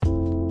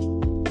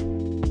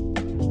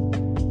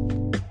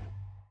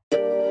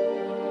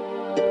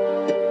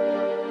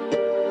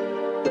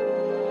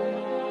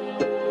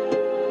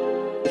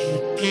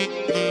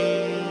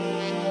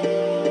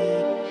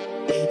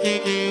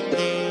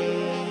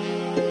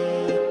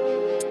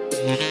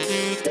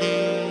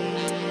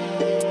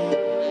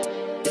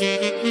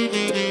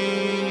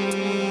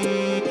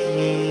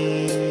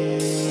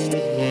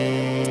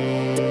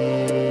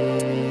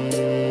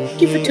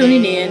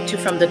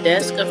from the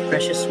desk of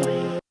Precious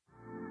Swain.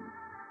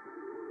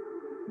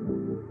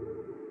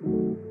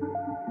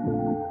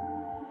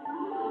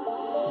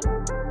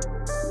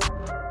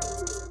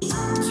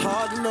 It's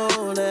hard to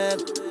know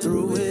that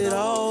through it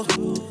all,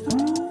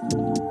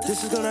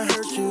 this is gonna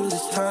hurt you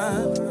this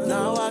time.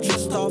 Now I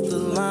just off the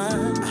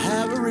line. I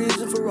have a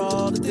reason for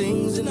all the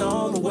things and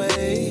all my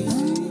ways.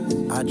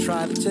 I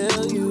tried to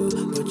tell you,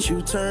 but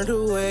you turned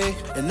away.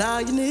 And now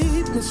you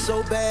need me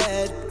so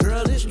bad.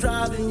 Girl, it's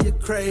driving you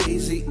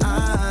crazy.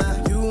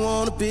 You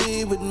wanna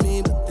be with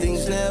me, but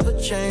things never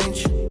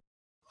change.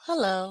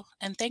 Hello,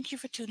 and thank you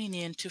for tuning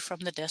in to From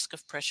the Desk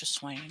of Precious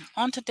Swain.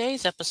 On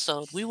today's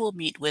episode, we will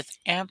meet with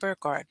Amber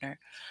Gardner.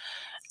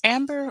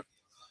 Amber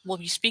will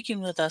be speaking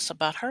with us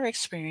about her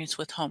experience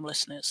with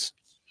homelessness.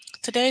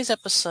 Today's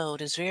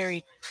episode is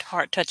very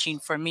heart-touching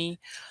for me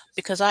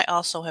because I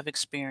also have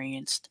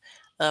experienced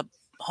a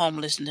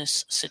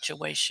homelessness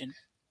situation.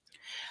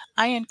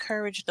 I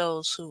encourage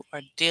those who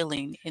are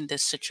dealing in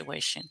this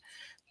situation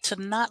to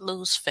not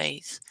lose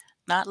faith,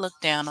 not look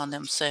down on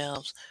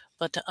themselves,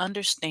 but to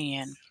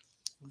understand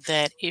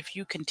that if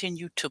you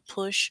continue to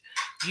push,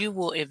 you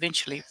will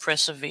eventually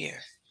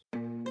persevere.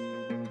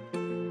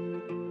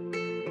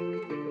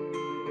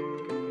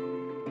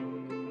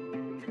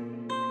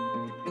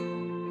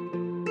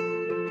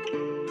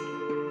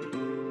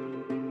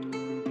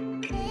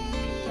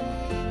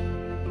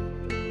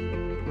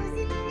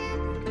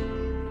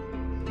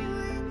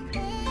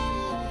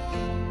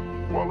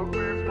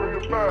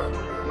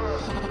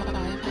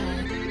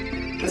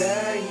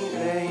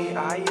 Lately,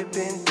 I have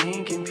been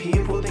thinking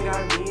people think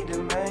I need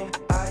a man.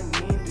 I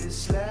need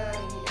this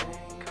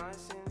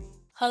constantly.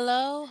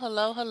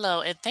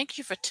 Hello, and thank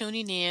you for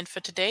tuning in for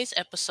today's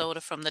episode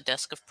of From the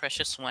Desk of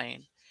Precious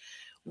Swain.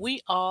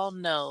 We all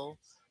know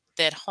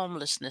that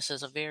homelessness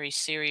is a very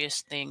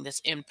serious thing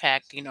that's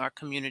impacting our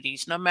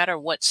communities, no matter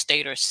what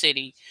state or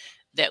city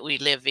that we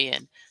live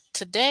in.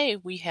 Today,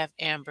 we have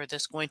Amber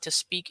that's going to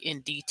speak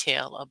in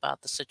detail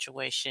about the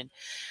situation.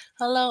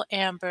 Hello,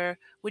 Amber.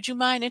 Would you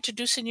mind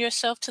introducing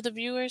yourself to the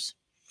viewers?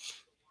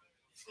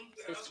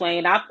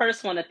 Swain, I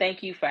first want to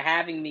thank you for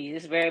having me.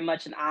 It's very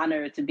much an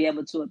honor to be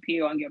able to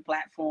appear on your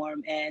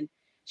platform and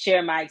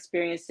share my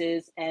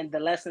experiences and the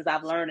lessons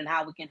I've learned and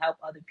how we can help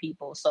other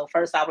people. So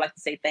first, I would like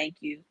to say thank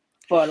you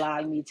for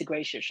allowing me to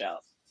grace your show.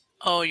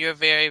 Oh, you're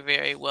very,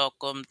 very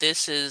welcome.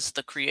 This is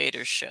the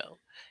creator's show.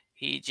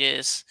 He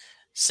just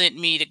sent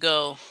me to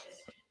go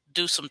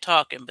do some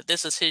talking, but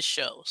this is his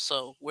show.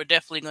 So we're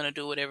definitely going to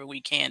do whatever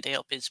we can to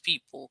help his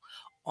people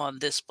on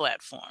this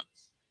platform.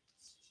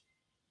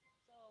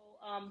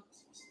 So,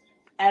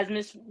 as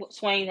Ms.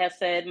 Swain has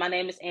said, my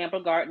name is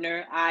Amber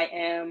Gardner. I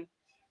am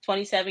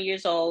 27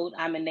 years old.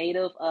 I'm a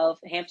native of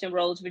Hampton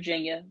Roads,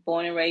 Virginia,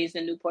 born and raised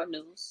in Newport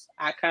News.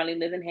 I currently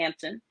live in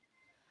Hampton.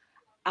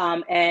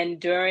 And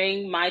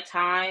during my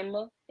time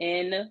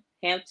in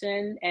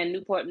Hampton and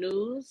Newport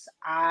News,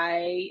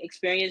 I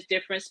experienced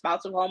different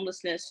spouts of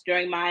homelessness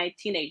during my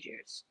teenage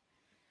years.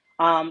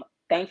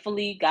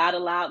 Thankfully, God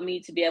allowed me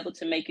to be able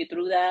to make it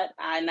through that.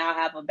 I now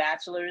have a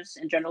bachelor's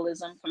in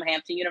journalism from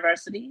Hampton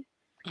University.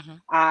 Mm-hmm.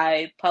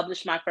 I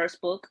published my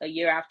first book a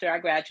year after I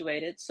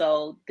graduated.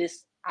 So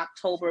this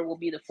October will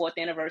be the 4th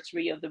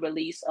anniversary of the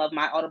release of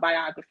my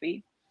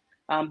autobiography,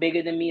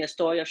 Bigger Than Me, A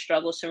Story of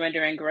Struggle,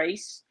 Surrender, and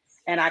Grace.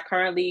 And I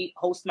currently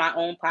host my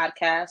own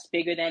podcast,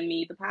 Bigger Than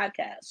Me, the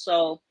podcast.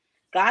 So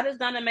God has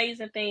done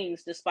amazing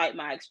things despite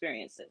my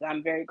experiences.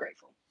 I'm very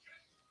grateful.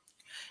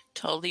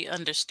 Totally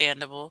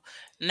understandable.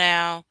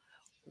 Now,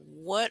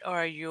 what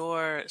are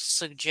your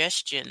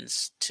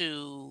suggestions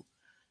to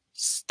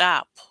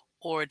stop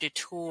or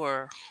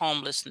detour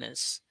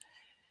homelessness?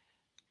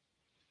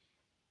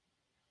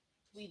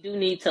 We do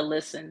need to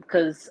listen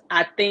because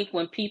I think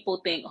when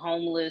people think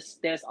homeless,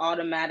 there's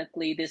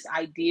automatically this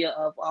idea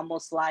of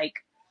almost like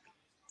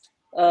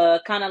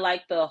kind of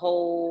like the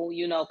whole,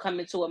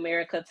 coming to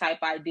America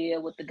type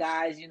idea with the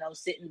guys,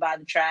 sitting by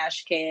the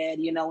trash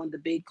can, in the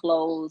big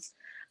clothes.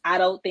 I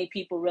don't think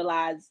people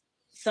realize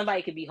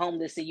somebody could be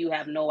homeless and you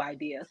have no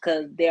idea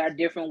because there are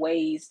different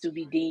ways to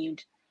be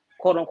deemed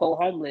quote unquote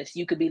homeless.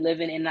 You could be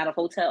living in and out of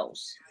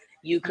hotels.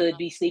 You could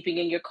be sleeping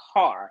in your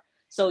car.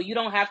 So you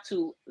don't have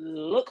to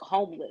look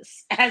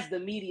homeless as the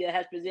media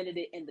has presented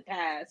it in the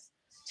past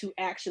to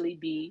actually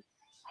be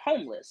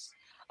homeless.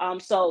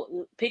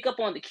 So pick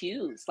up on the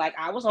cues. Like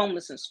I was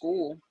homeless in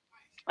school.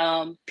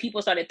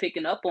 People started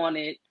picking up on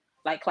it,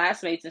 like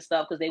classmates and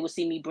stuff, because they would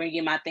see me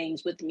bringing my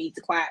things with me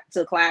to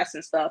class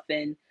and stuff,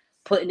 and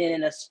putting it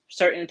in a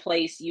certain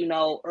place,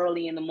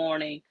 early in the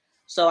morning,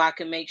 so I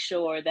could make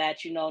sure that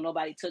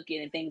nobody took it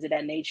and things of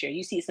that nature.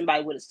 You see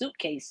somebody with a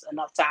suitcase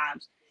enough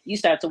times, you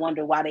start to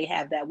wonder why they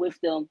have that with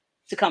them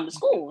to come to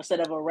school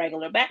instead of a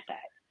regular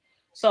backpack.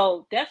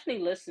 So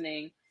definitely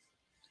listening.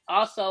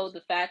 Also,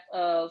 the fact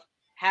of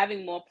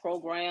having more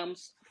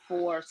programs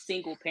for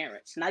single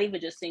parents, not even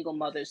just single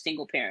mothers,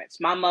 single parents.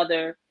 My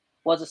mother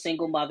was a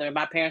single mother.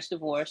 My parents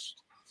divorced.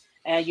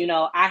 And,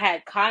 I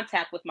had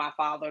contact with my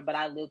father, but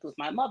I lived with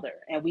my mother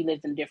and we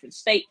lived in a different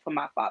state from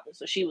my father.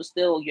 So she was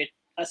still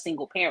a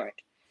single parent.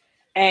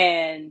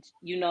 And,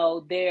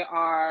 there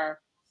are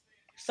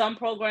some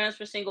programs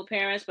for single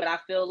parents, but I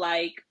feel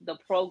like the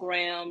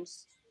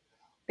programs,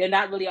 they're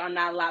not really are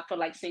not a lot for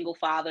like single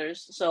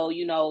fathers. So,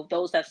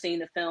 those that have seen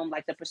the film,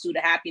 like The Pursuit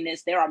of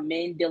Happiness, there are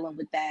men dealing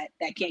with that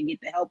can't get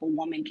the help a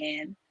woman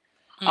can.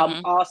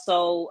 Mhm.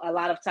 Also, a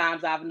lot of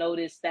times I've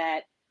noticed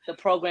that the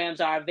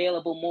programs are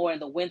available more in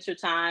the winter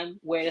time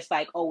where it's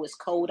like, oh, it's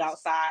cold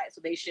outside,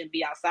 so they shouldn't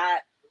be outside.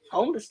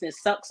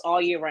 Homelessness sucks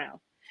all year round.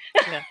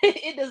 Yeah.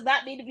 It does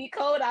not need to be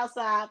cold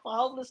outside for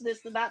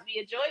homelessness to not be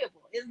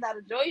enjoyable. It's not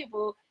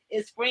enjoyable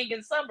in spring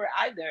and summer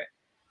either.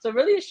 So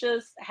really it's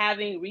just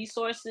having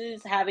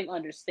resources, having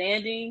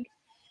understanding,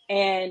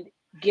 and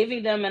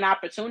giving them an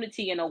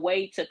opportunity and a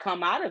way to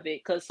come out of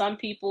it. Because some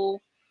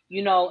people,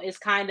 it's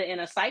kind of in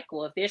a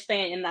cycle. If they're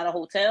staying in and out of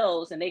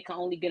hotels and they can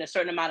only get a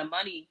certain amount of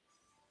money,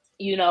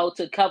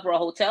 to cover a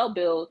hotel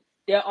bill,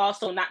 they're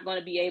also not going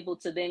to be able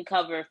to then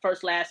cover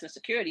first, last, and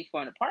security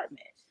for an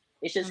apartment.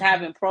 It's just Mhm.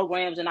 having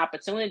programs and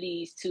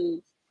opportunities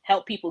to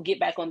help people get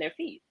back on their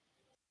feet.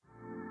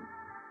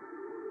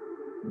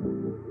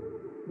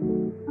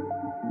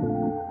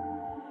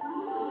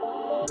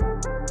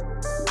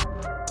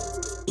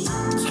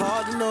 It's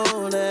hard to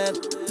know that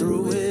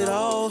through it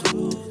all,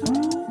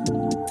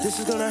 this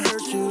is gonna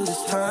hurt you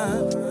this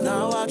time.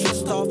 Now I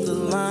just off the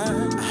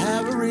line. I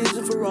have a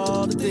reason for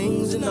all the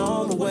things and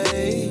all my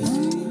ways.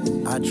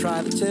 I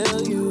tried to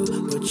tell you,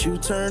 but you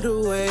turned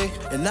away.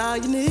 And now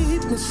you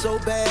need me so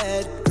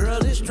bad.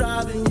 Girl, it's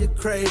driving you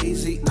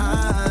crazy.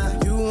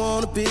 You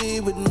wanna be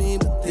with me,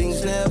 but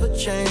things never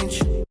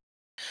change.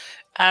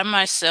 I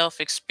myself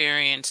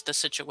experienced the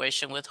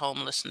situation with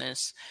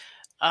homelessness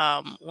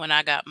when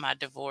I got my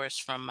divorce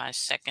from my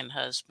second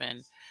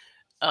husband.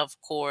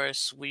 Of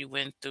course, we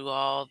went through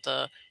all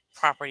the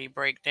property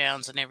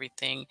breakdowns and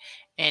everything,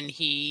 and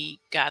he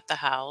got the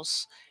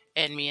house,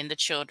 and me and the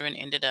children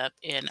ended up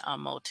in a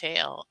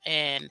motel.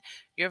 And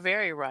you're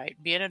very right.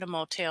 Being in a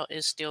motel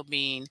is still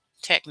being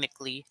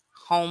technically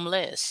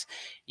homeless.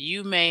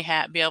 You may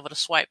be able to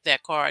swipe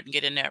that card and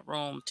get in that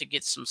room to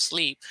get some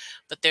sleep,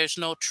 but there's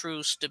no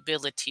true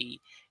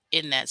stability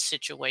in that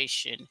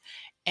situation.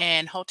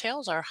 And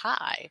hotels are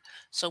high.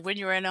 So when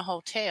you're in a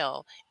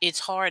hotel, it's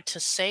hard to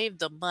save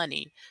the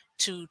money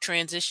to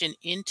transition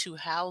into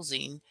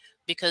housing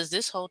because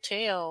this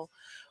hotel,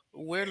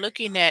 we're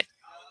looking at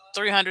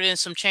 300 and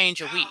some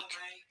change a week,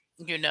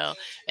 you know.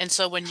 And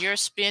so when you're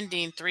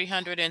spending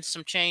 300 and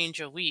some change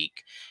a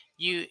week,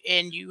 you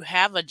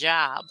have a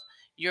job,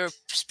 you're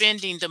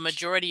spending the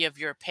majority of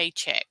your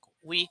paycheck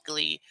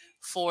weekly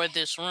for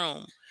this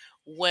room.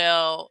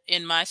 Well,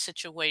 in my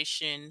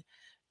situation,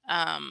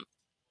 um,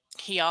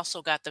 he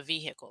also got the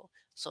vehicle.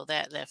 So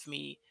that left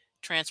me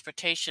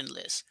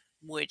transportationless,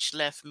 which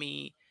left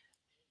me,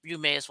 you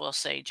may as well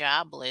say,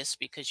 jobless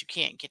because you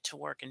can't get to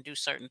work and do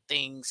certain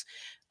things.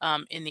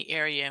 In the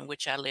area in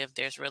which I live,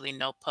 there's really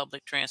no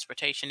public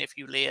transportation if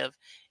you live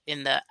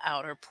in the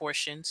outer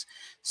portions.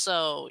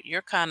 So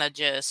you're kind of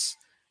just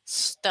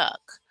stuck.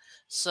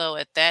 So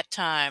at that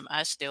time,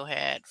 I still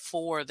had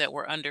four that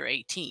were under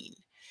 18.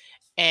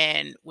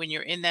 And when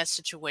you're in that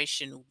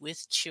situation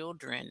with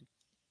children,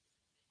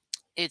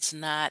 it's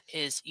not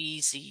as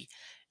easy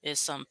as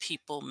some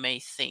people may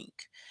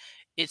think.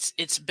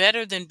 It's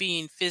better than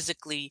being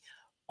physically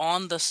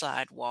on the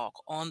sidewalk,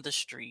 on the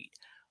street,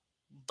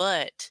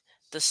 but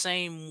the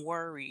same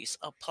worries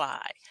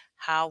apply.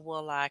 How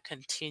will I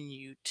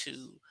continue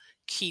to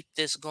keep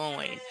this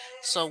going?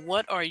 So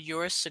what are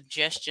your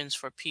suggestions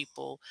for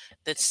people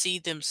that see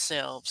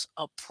themselves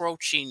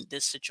approaching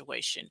this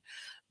situation?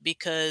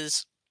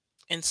 Because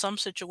in some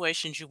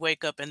situations you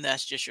wake up and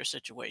that's just your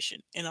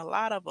situation. In a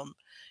lot of them,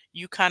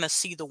 you kind of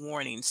see the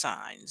warning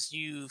signs.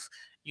 You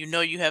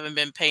know you haven't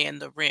been paying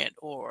the rent,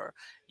 or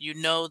you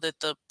know that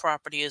the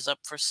property is up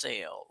for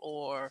sale,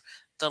 or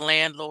the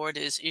landlord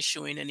is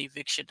issuing an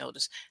eviction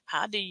notice.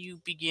 How do you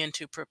begin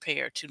to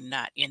prepare to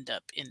not end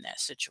up in that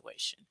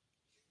situation?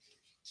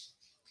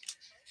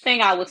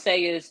 Thing I would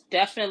say is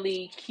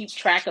definitely keep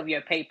track of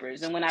your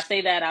papers. And when I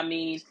say that, I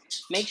mean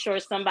make sure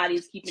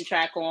somebody's keeping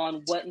track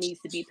on what needs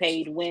to be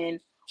paid when,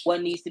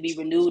 what needs to be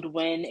renewed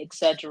when,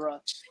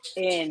 etc.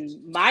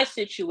 In my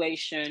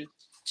situation,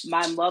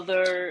 my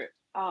mother,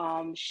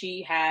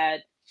 she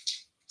had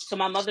so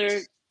my mother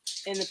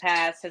in the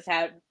past has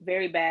had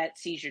very bad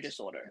seizure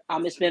disorder.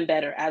 It's been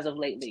better as of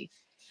lately.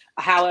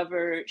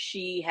 However,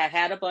 she had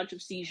had a bunch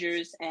of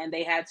seizures and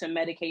they had to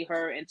medicate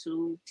her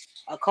into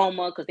a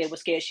coma because they were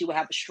scared she would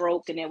have a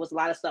stroke, and there was a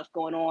lot of stuff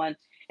going on.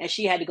 And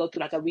she had to go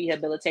through like a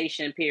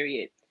rehabilitation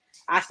period.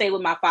 I stayed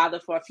with my father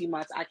for a few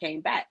months. I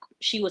came back.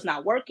 She was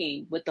not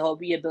working with the whole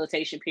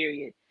rehabilitation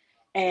period.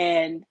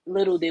 And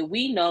little did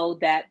we know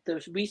that the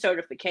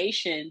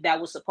recertification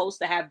that was supposed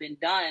to have been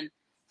done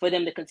for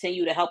them to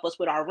continue to help us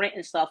with our rent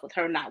and stuff with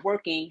her not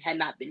working had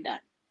not been done.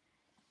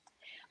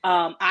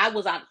 I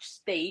was out of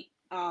state,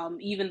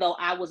 even though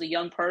I was a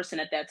young person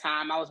at that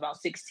time. I was about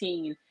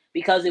 16.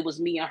 Because it was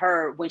me and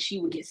her, when she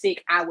would get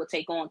sick, I would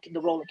take on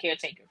the role of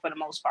caretaker for the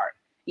most part,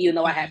 even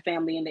though I Hmm. had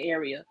family in the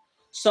area.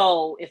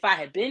 So if I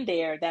had been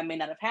there, that may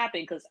not have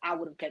happened because I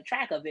would have kept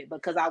track of it.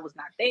 Because I was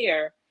not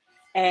there,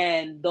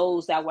 and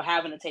those that were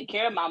having to take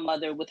care of my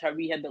mother with her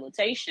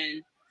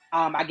rehabilitation,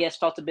 I guess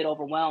felt a bit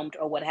overwhelmed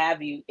or what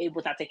have you. It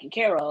was not taken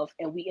care of,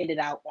 and we ended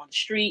out on the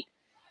street.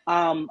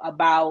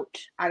 About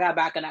I got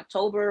back in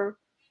October.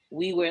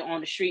 We were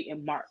on the street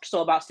in March.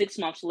 So about 6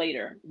 months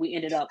later, we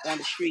ended up on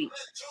the street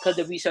because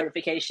the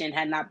recertification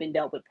had not been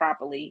dealt with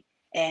properly,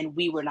 and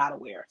we were not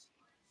aware.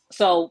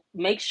 So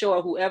make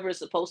sure whoever is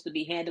supposed to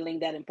be handling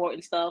that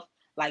important stuff,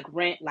 like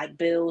rent, like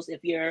bills, if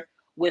you're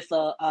with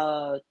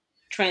a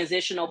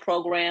transitional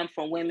program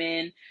for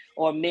women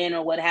or men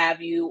or what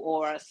have you,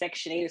 or a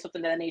Section 8 or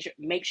something of that nature,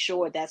 make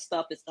sure that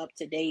stuff is up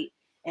to date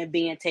and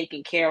being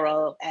taken care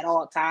of at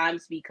all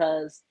times.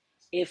 Because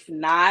if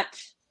not,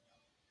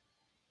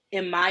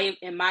 in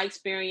my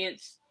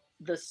experience,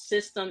 the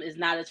system is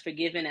not as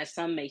forgiving as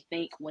some may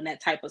think when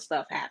that type of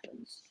stuff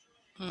happens.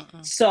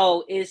 Mm-mm.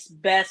 So it's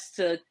best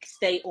to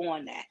stay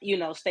on that,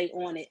 stay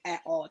on it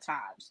at all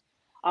times.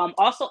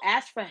 Also,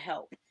 ask for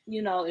help.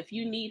 If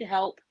you need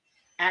help,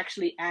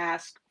 actually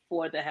ask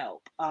for the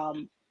help.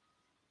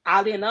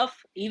 Oddly enough,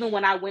 even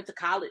when I went to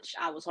college,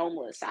 I was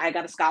homeless. I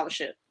got a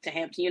scholarship to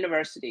Hampton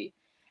University,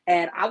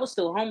 and I was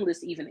still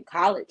homeless even in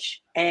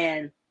college.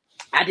 And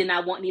I did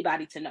not want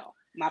anybody to know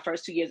my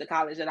first 2 years of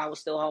college that I was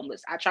still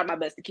homeless. I tried my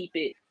best to keep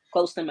it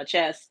close to my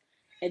chest.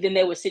 And then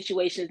there were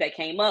situations that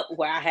came up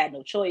where I had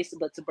no choice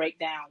but to break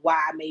down why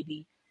I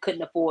maybe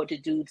couldn't afford to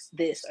do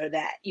this or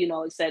that,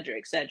 et cetera,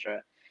 et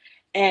cetera.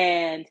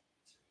 And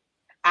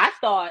I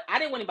thought I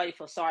didn't want anybody to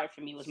feel sorry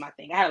for me was my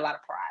thing. I had a lot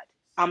of pride.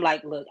 I'm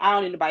like, look, I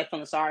don't need anybody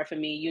feeling sorry for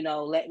me,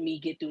 let me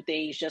get through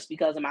things just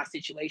because of my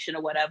situation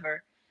or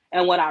whatever.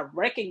 And what I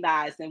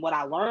recognized and what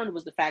I learned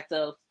was the fact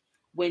of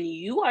when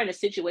you are in a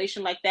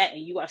situation like that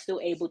and you are still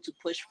able to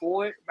push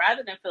forward,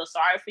 rather than feel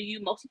sorry for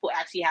you, most people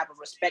actually have a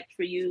respect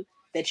for you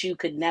that you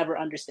could never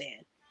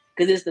understand.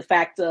 Because it's the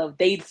fact of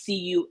they see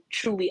you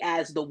truly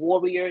as the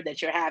warrior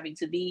that you're having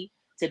to be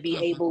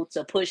Mm-hmm. able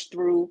to push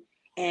through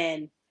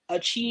and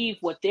achieve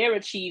what they're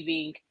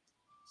achieving.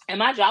 And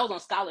my job was on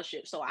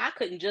scholarship, so I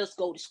couldn't just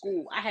go to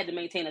school. I had to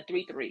maintain a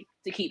 3.3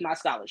 to keep my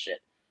scholarship.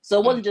 So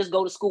it Mm. wasn't just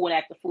go to school and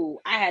act a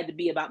fool. I had to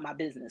be about my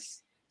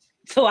business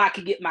so I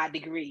could get my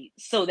degree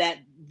so that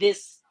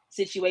this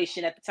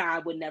situation at the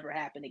time would never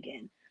happen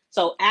again.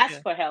 So Yeah.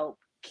 ask for help,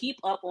 keep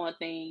up on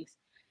things,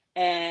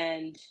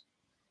 and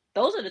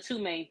those are the two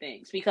main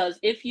things, because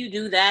if you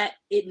do that,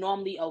 it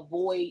normally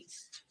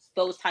avoids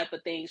those type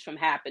of things from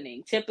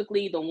happening.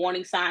 Typically the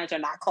warning signs are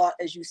not caught,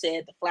 as you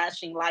said, the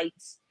flashing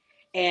lights.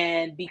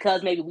 And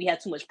because maybe we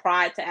had too much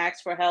pride to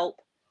ask for help,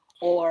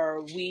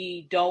 or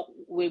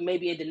we're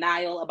maybe in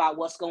denial about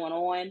what's going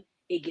on,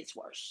 it gets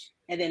worse.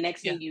 And then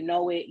next Yeah. thing you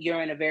know it,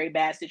 you're in a very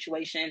bad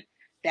situation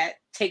that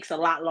takes a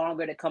lot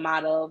longer to come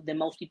out of than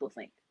most people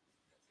think.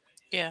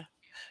 Yeah.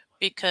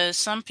 Because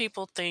some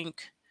people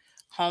think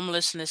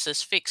homelessness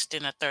is fixed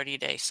in a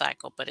 30-day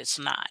cycle, but it's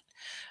not.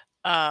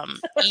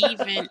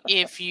 Even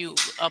if you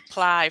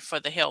apply for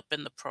the help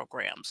in the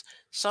programs,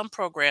 some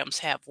programs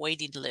have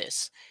waiting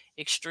lists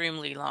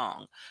extremely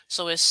long.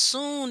 So as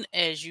soon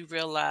as you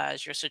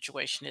realize your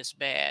situation is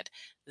bad,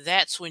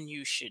 that's when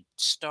you should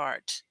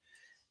start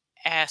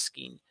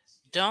asking.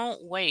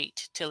 Don't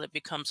wait till it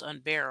becomes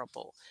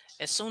unbearable.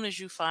 As soon as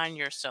you find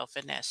yourself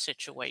in that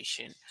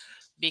situation,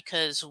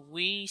 because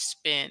we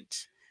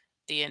spent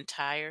the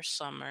entire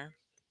summer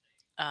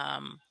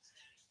um,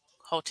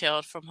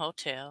 hotel from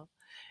hotel,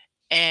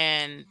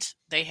 and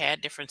they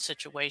had different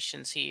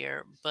situations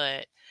here,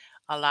 but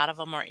a lot of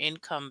them are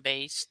income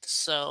based.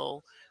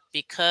 So,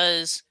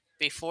 because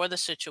before the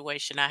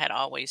situation, I had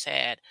always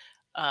had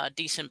a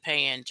decent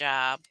paying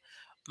job.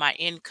 My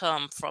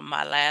income from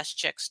my last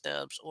check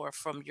stubs or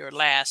from your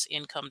last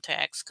income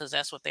tax, because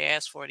that's what they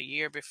asked for the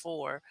year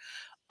before,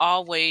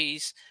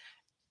 always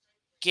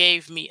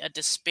gave me a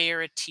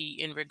disparity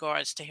in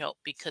regards to help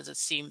because it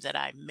seemed that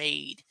I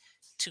made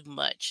too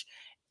much.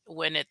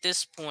 When at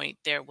this point,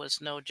 there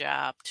was no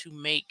job to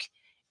make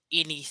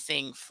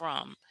anything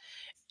from.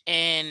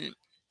 And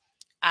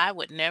I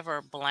would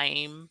never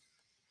blame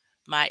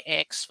my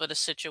ex for the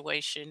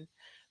situation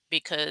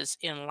because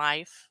in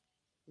life,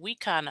 we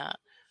kind of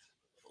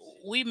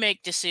we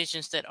make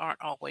decisions that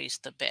aren't always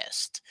the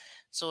best.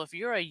 So if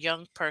you're a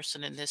young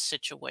person in this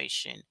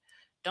situation,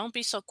 don't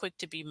be so quick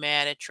to be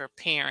mad at your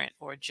parent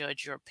or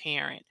judge your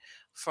parent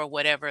for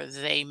whatever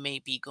they may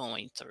be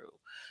going through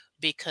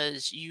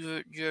because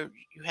you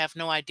have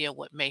no idea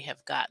what may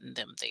have gotten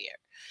them there.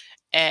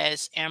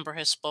 As Amber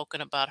has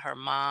spoken about her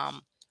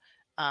mom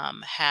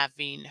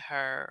having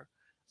her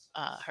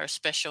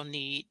special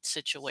need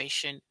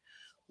situation,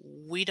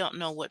 we don't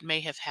know what may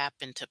have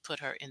happened to put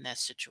her in that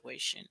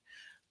situation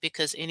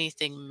because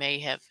anything may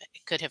have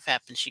could have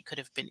happened. She could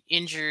have been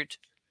injured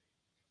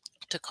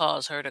to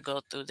cause her to go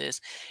through this.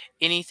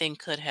 Anything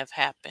could have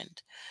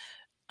happened.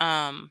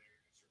 Um,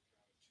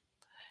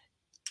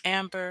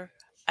 Amber,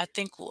 I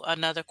think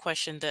another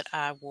question that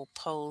I will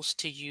pose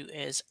to you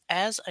is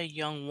as a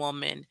young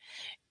woman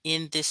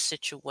in this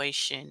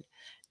situation,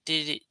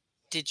 did it?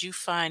 did you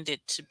find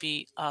it to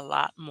be a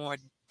lot more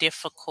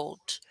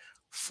difficult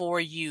for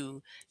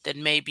you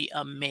than maybe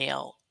a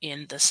male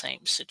in the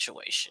same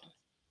situation?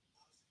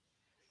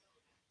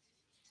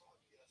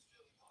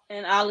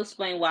 And I'll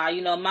explain why.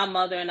 My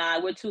mother and I,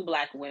 we're two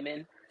black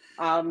women.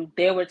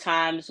 There were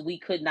times we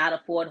could not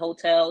afford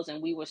hotels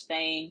and we were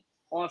staying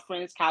on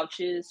friends'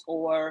 couches,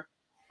 or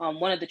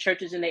one of the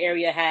churches in the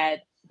area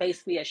had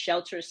basically a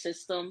shelter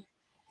system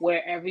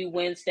where every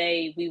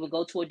Wednesday we would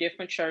go to a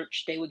different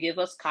church. They would give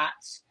us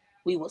cots.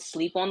 We would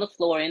sleep on the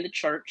floor in the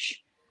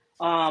church.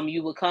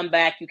 You would come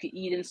back, you could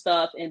eat and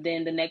stuff, and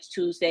then the next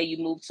Tuesday you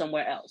moved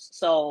somewhere else.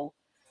 So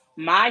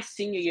my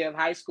senior year of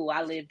high school,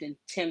 I lived in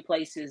 10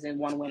 places in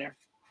one winter,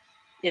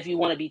 if you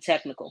want to be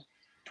technical.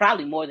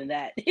 Probably more than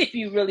that if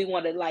you really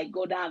want to like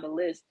go down the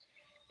list.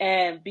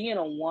 And being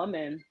a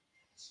woman,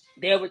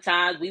 there were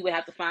times we would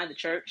have to find the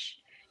church,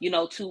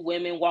 two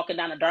women walking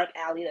down a dark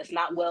alley that's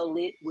not well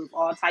lit with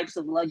all types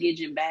of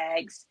luggage and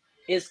bags.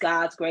 It's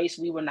God's grace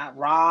we were not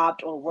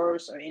robbed or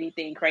worse or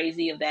anything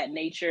crazy of that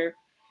nature.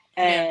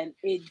 Yeah. And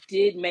it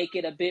did make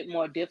it a bit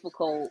more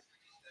difficult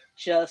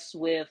just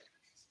with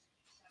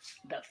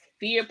the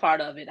fear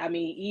part of it. I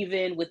mean,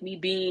 even with me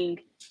being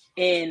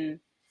in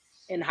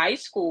high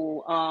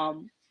school,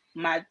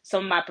 my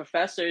some of my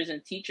professors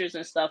and teachers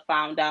and stuff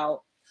found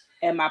out,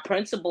 and my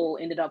principal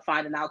ended up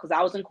finding out because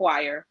I was in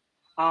choir,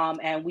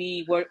 and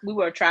we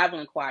were a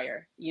traveling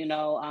choir,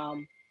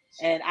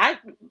 and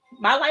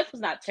my life was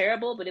not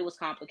terrible, but it was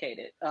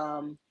complicated.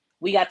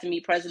 We got to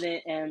meet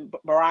President and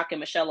Barack and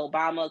Michelle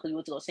Obama because we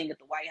went to go sing at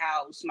the White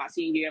House my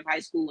senior year of high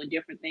school and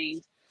different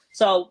things.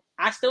 So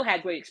I still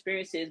had great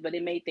experiences, but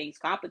it made things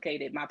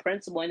complicated. My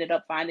principal ended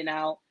up finding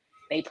out.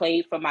 They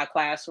paid for my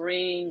class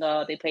ring.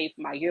 They paid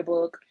for my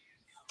yearbook.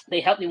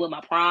 They helped me with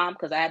my prom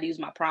because I had to use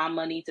my prom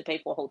money to pay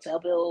for a hotel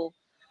bill.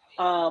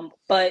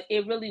 But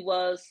it really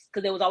was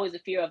because there was always a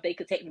fear of they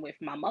could take me away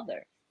from my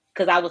mother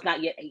because I was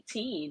not yet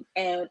 18.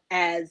 And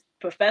as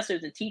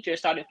professors and teachers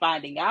started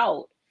finding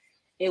out,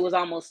 it was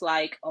almost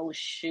like, oh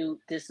shoot,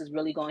 this is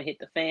really going to hit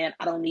the fan.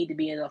 I don't need to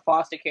be in a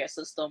foster care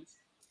system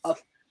of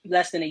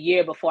less than a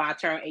year before I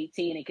turn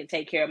 18 and can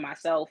take care of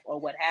myself or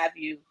what have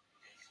you.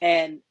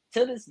 And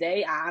to this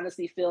day, I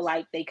honestly feel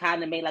like they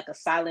kind of made like a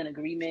silent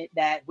agreement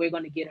that we're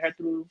going to get her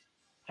through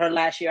her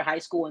last year of high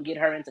school and get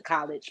her into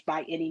college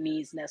by any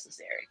means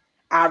necessary.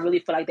 I really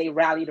feel like they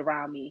rallied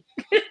around me.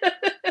 Well,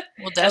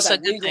 I was that's a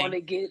like, good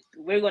thing.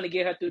 we're going to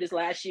get her through this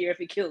last year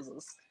if it kills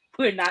us.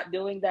 We're not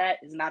doing that.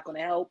 It's not going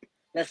to help.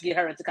 Let's get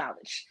her into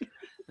college.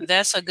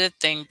 That's a good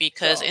thing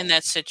because in So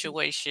that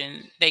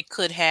situation, they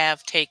could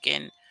have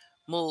taken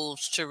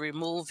moves to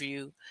remove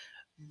you,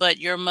 but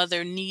your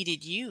mother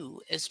needed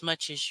you as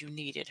much as you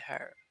needed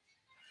her.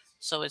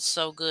 So it's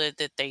so good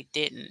that they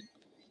didn't.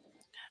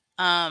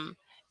 Um,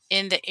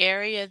 in the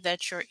area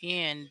that you're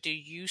in, do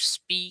you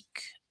speak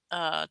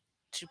uh,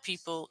 to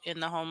people in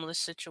the homeless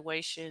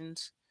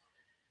situations?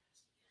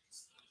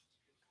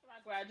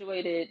 I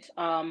graduated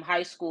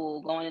high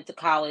school, going into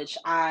college,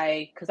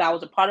 because I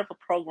was a part of a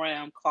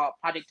program called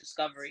Project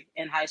Discovery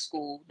in high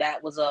school.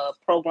 That was a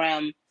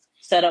program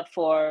set up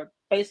for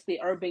basically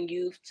urban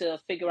youth to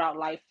figure out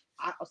life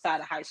outside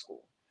of high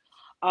school.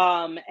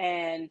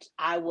 And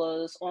I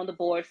was on the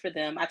board for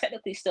them. I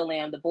technically still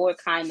am. The board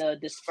kind of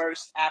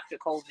dispersed after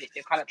COVID.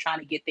 They're kind of trying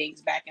to get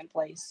things back in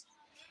place.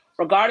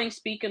 Regarding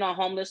speaking on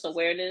homeless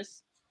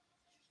awareness,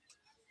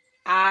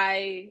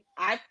 I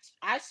I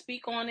I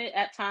speak on it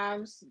at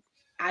times.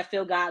 I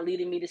feel God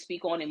leading me to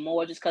speak on it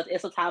more just because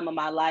it's a time of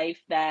my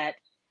life that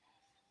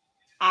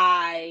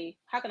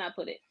how can I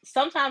put it?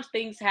 Sometimes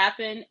things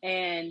happen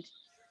and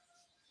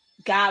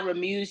God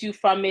removes you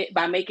from it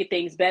by making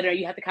things better.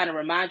 You have to kind of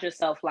remind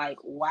yourself, like,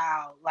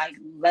 wow, like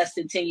less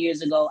than 10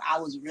 years ago, I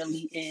was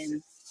really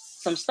in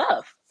some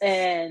stuff.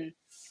 And,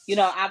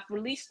 I've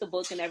released the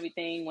book and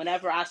everything.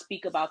 Whenever I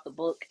speak about the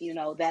book,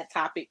 that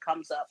topic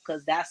comes up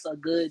because that's a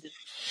good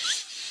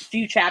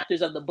few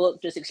chapters of the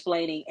book just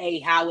explaining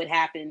how it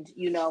happened,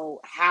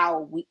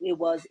 how it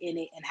was in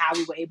it and how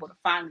we were able to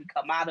finally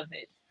come out of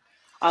it.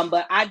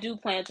 But I do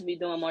plan to be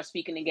doing more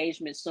speaking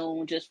engagements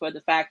soon, just for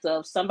the fact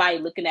of somebody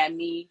looking at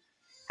me.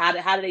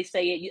 How do they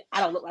say it? I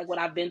don't look like what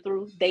I've been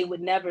through. They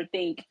would never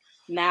think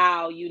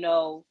now,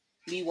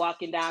 me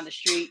walking down the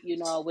street,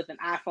 with an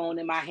iPhone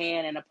in my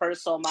hand and a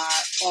purse on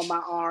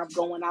my arm,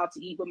 going out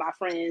to eat with my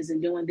friends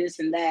and doing this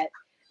and that.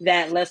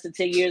 That less than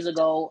 10 years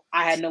ago,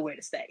 I had nowhere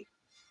to stay.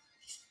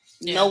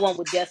 No Yeah. one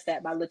would guess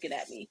that by looking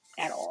at me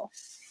at all.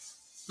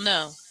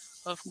 No,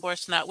 of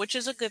course not, which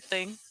is a good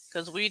thing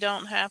because we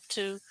don't have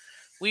to.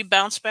 We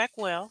bounce back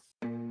well.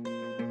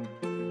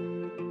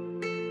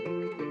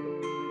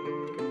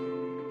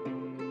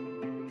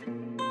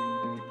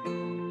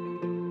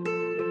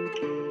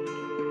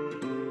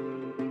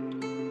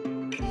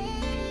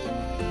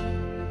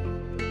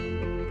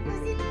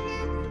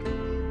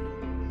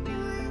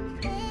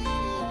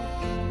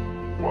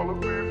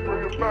 Wallabies,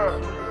 bring it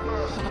back.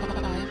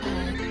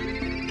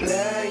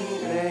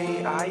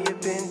 Lately, I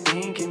have been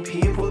thinking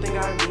people think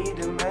I need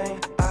a man.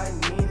 I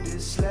need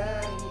this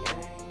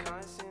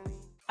constantly.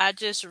 I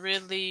just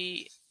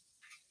really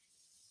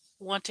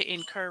want to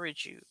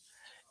encourage you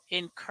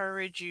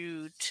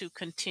to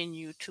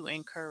continue to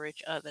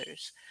encourage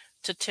others,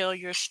 to tell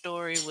your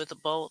story with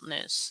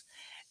boldness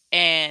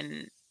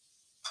and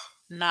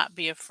not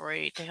be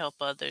afraid to help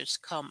others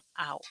come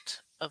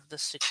out of the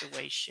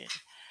situation.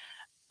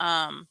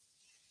 Um,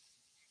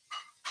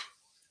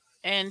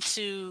 and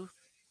to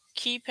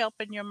keep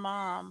helping your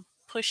mom,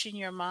 pushing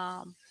your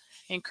mom,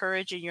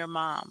 encouraging your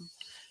mom,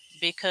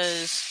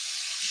 because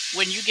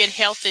when you get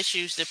health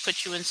issues that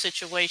put you in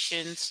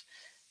situations,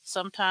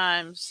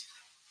 sometimes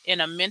in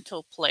a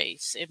mental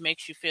place, it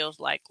makes you feel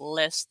like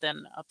less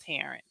than a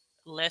parent,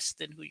 less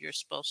than who you're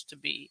supposed to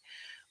be.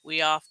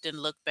 We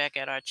often look back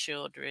at our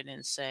children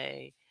and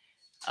say,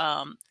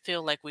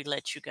 feel like we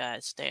let you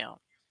guys down.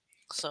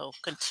 So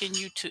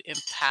continue to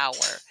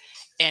empower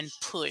and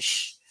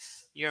push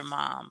your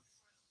mom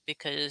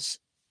because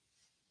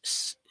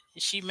s-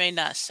 she may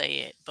not say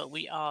it, but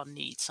we all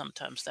need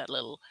sometimes that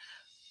little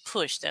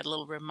push, that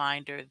little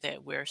reminder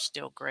that we're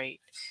still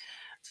great.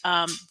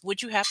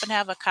 Would you happen to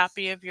have a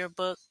copy of your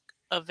book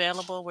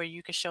available where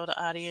you could show the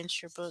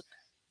audience your book?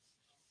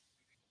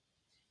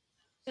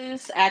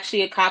 This is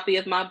actually a copy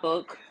of my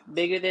book,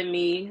 Bigger Than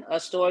Me, A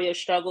Story of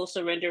Struggle,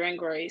 Surrender, and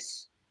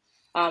Grace.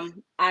 I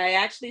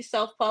actually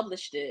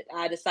self-published it.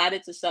 I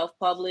decided to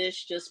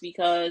self-publish just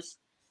because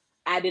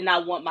I did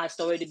not want my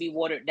story to be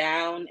watered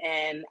down,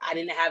 and I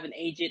didn't have an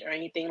agent or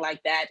anything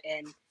like that.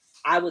 And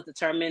I was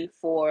determined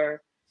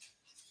for,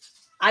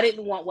 I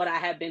didn't want what I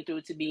had been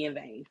through to be in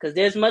vain because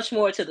there's much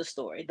more to the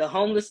story. The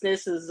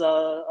homelessness is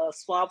a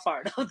small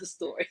part of the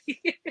story.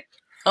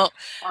 Oh,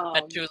 I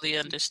um, truly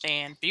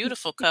understand.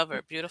 Beautiful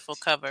cover, beautiful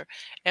cover.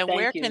 And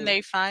where Thank can you.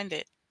 they find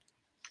it?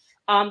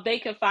 They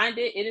can find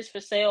it. It is for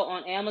sale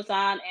on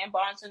Amazon and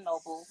Barnes and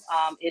Noble.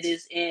 It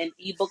is in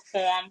ebook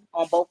form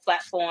on both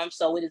platforms,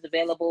 so it is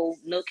available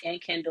Nook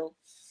and Kindle,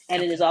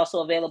 and it is Okay.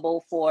 also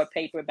available for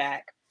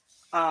paperback.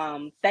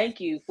 Thank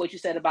you for what you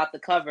said about the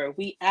cover.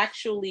 We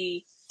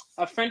actually,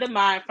 a friend of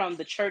mine from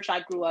the church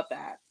I grew up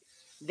at,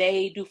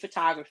 they do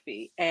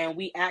photography, and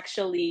we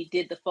actually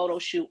did the photo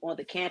shoot on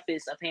the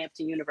campus of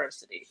Hampton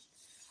University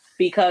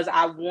because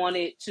I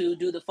wanted to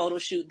do the photo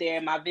shoot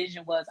there. My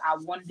vision was I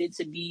wanted it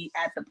to be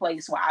at the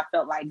place where I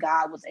felt like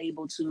God was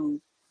able to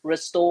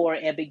restore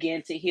and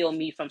begin to heal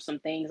me from some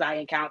things I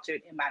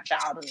encountered in my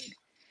childhood.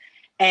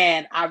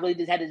 And I really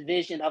just had this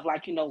vision of,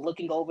 like,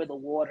 looking over the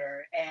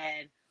water.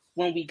 And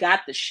when we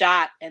got the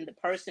shot, and the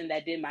person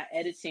that did my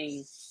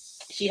editing,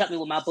 she helped me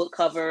with my book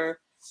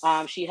cover.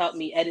 She helped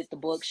me edit the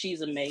book.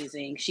 She's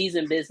amazing. She's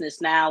in business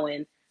now,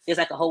 and there's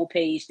like a whole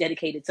page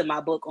dedicated to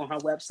my book on her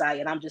website.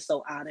 And I'm just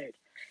so honored.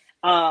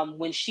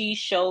 When she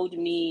showed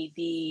me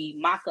the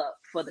mock-up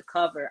for the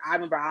cover, I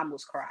remember I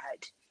almost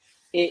cried.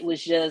 It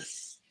was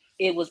just,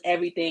 it was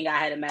everything I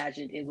had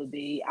imagined it would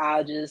be.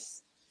 I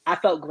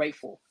felt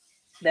grateful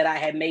that I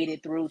had made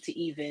it through to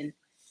even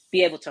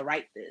be able to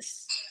write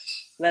this,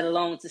 let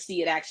alone to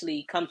see it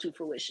actually come to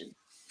fruition.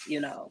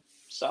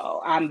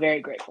 So I'm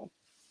very grateful.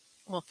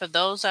 Well, for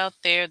those out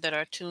there that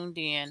are tuned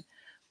in,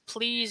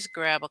 please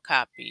grab a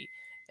copy.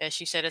 As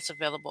she said, it's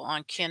available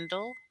on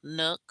Kindle,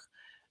 Nook,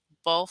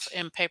 both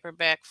in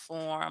paperback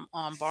form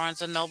on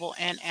Barnes and Noble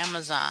and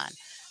Amazon.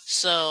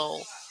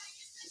 So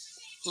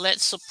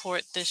let's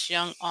support this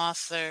young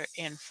author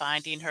in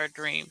finding her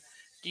dream.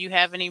 Do you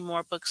have any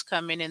more books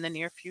coming in the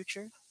near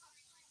future?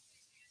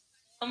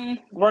 I'm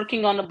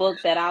working on a book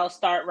that I'll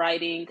start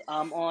writing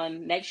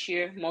on next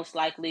year, most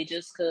likely,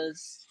 just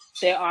because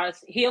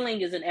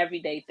healing is an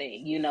everyday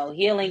thing.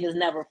 Healing is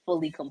never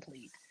fully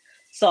complete.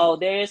 So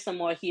there is some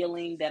more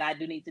healing that I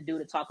do need to do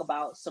to talk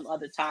about some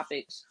other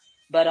topics.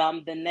 But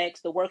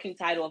the working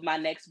title of my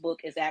next book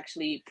is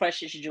actually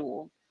Precious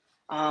Jewel.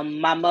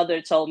 My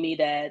mother told me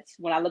that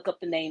when I look up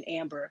the name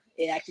Amber,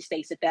 it actually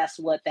states that that's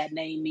what that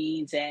name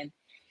means, and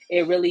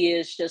it really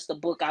is just a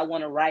book I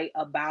want to write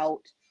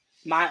about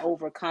my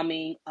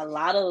overcoming a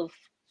lot of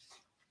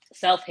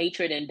self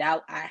hatred and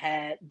doubt I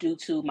had due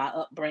to my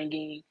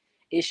upbringing,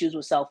 issues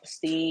with self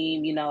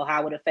esteem,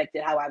 how it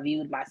affected how I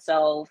viewed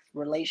myself,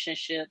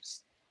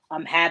 relationships,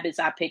 habits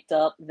I picked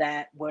up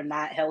that were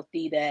not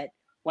healthy. That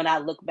when I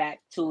look back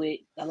to it,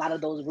 a lot of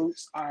those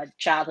roots are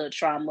childhood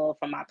trauma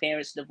from my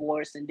parents'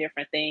 divorce and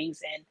different things,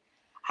 and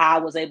how I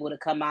was able to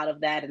come out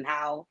of that and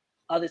how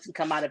others can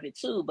come out of it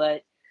too.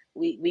 But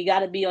we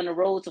got to be on the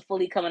road to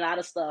fully coming out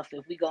of stuff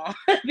if we gonna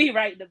be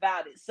writing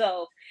about it.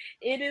 So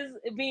it is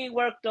being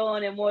worked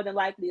on, and more than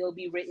likely it'll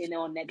be written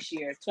on next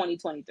year,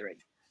 2023.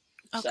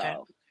 Okay.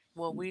 So,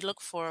 Well, we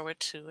look forward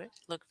to it.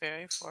 Look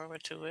very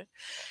forward to it.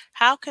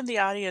 How can the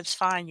audience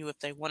find you if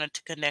they wanted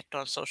to connect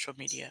on social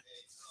media?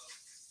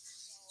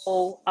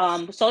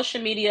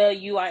 social media,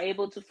 you are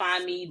able to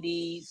find me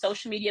the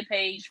social media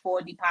page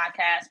for the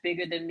podcast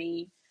Bigger Than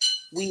Me.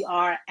 We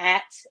are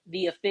at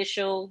the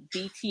official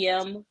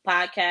BTM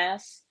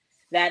podcast.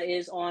 That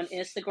is on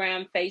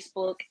Instagram,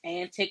 Facebook,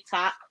 and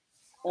TikTok.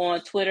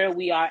 On Twitter,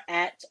 we are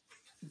at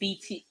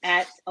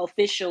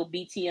official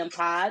BTM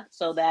pod.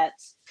 So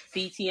that's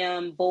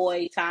BTM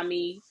boy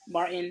Tommy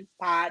Martin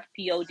pod,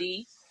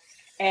 POD.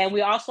 And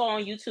we're also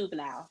on YouTube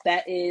now.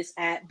 That is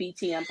at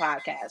BTM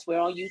Podcast. We're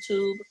on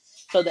YouTube.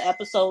 So the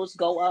episodes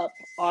go up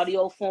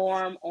audio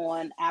form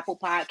on Apple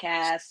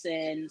Podcasts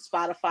and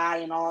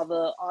Spotify and all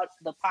the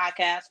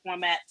podcast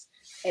formats.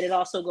 And it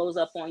also goes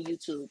up on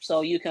YouTube.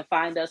 So you can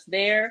find us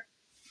there.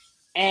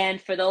 And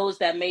for those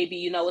that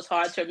maybe, it's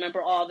hard to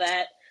remember all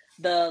that,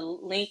 the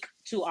link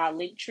to our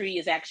link tree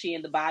is actually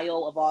in the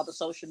bio of all the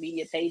social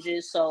media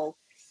pages. So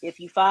if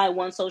you find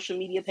one social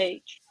media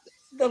page,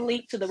 the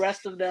link to the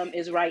rest of them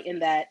is right in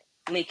that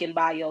link in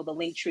bio. The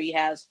link tree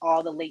has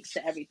all the links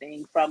to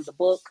everything from the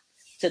book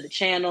to the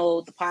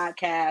channel, the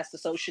podcast, the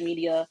social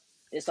media.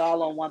 It's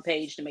all on one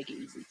page to make it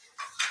easy.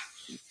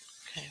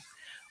 Okay.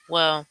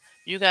 Well,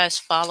 you guys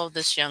follow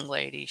this young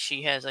lady.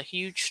 She has a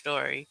huge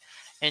story,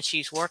 and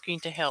she's working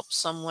to help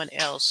someone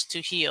else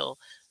to heal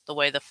the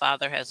way the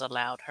Father has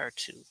allowed her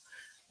to.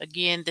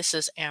 Again, this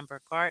is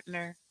Amber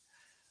Gardner,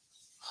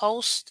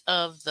 host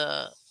of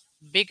the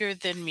Bigger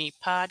Than Me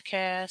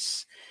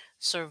podcast,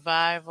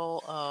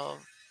 survival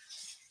of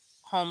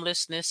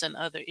homelessness and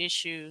other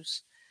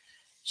issues.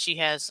 She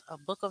has a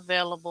book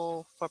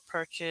available for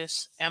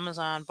purchase,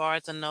 Amazon,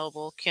 Barnes& and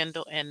Noble,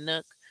 Kindle, and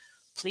Nook.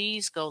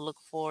 Please go look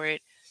for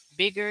it.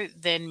 Bigger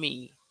Than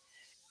Me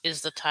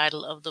is the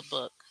title of the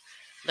book.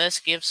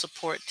 Let's give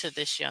support to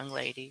this young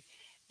lady.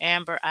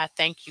 Amber, I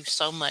thank you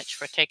so much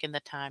for taking the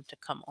time to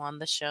come on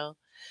the show,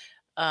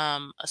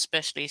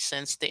 especially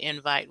since the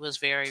invite was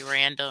very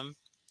random,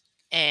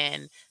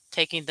 and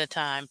taking the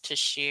time to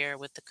share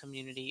with the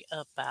community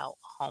about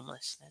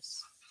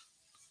homelessness.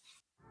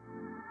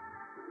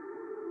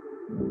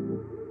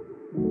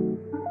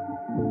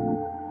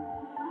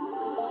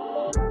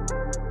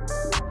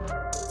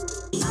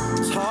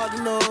 It's hard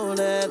to know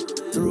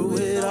that through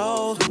it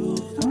all,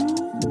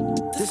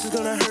 this is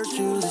gonna hurt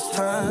you this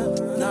time.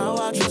 Now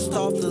I just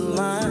off the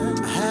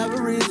line. I have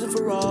a reason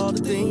for all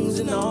the things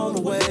in all my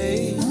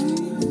ways.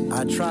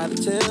 I tried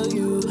to tell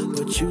you,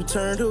 but you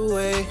turned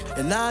away.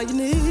 And now you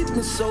need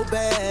me so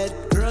bad.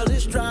 Girl,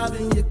 it's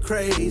driving you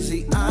crazy.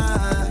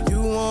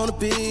 You wanna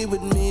be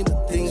with me,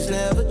 but things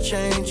never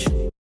change.